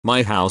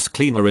My house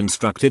cleaner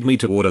instructed me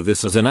to order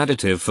this as an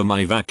additive for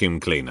my vacuum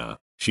cleaner.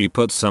 She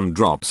put some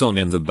drops on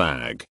in the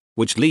bag,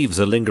 which leaves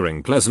a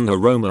lingering pleasant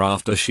aroma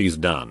after she's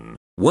done.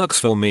 Works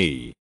for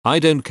me. I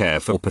don't care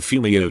for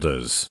perfumey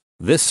odors.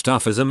 This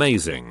stuff is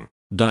amazing.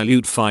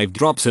 Dilute 5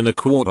 drops in a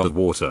quart of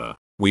water.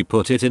 We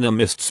put it in a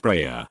mist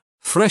sprayer.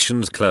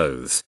 Freshens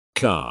clothes,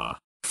 car,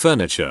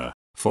 furniture,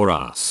 for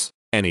us.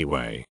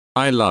 Anyway,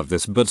 I love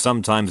this, but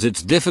sometimes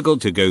it's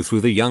difficult to go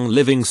through the Young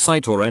Living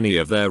site or any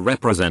of their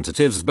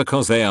representatives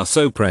because they are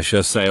so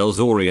pressure sales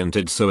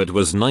oriented, so it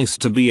was nice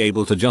to be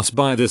able to just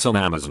buy this on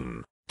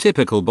Amazon.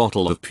 Typical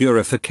bottle of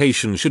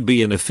Purification should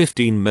be in a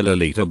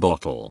 15ml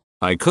bottle.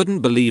 I couldn't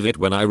believe it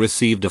when I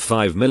received a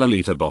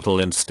 5ml bottle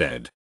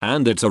instead,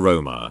 and its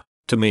aroma,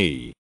 to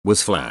me,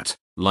 was flat,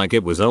 like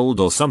it was old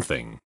or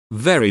something.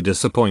 Very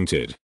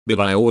disappointed,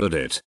 but I ordered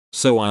it,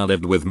 so I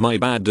lived with my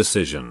bad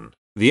decision.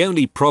 The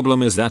only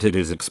problem is that it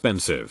is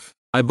expensive.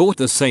 I bought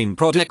the same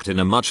product in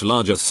a much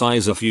larger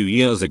size a few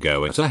years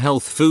ago at a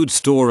health food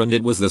store and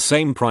it was the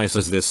same price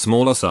as this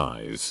smaller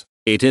size.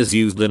 It is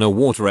used in a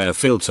water air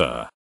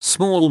filter,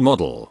 small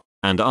model,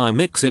 and I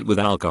mix it with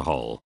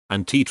alcohol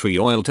and tea tree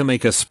oil to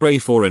make a spray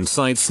for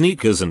inside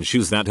sneakers and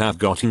shoes that have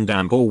gotten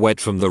damp or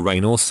wet from the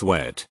rain or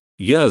sweat.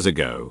 Years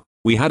ago,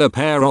 we had a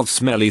pair of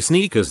smelly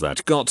sneakers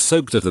that got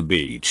soaked at the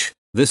beach.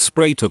 This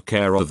spray took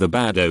care of the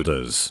bad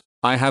odors.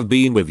 I have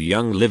been with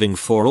Young Living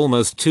for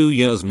almost 2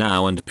 years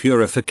now and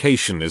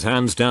Purification is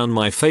hands down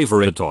my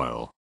favorite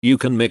oil. You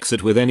can mix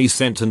it with any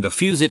scent and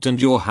diffuse it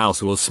and your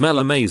house will smell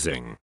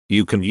amazing.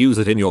 You can use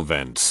it in your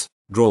vents,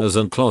 drawers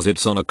and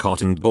closets on a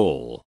cotton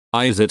ball.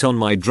 I use it on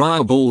my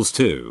dryer balls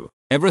too.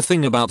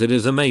 Everything about it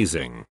is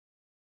amazing.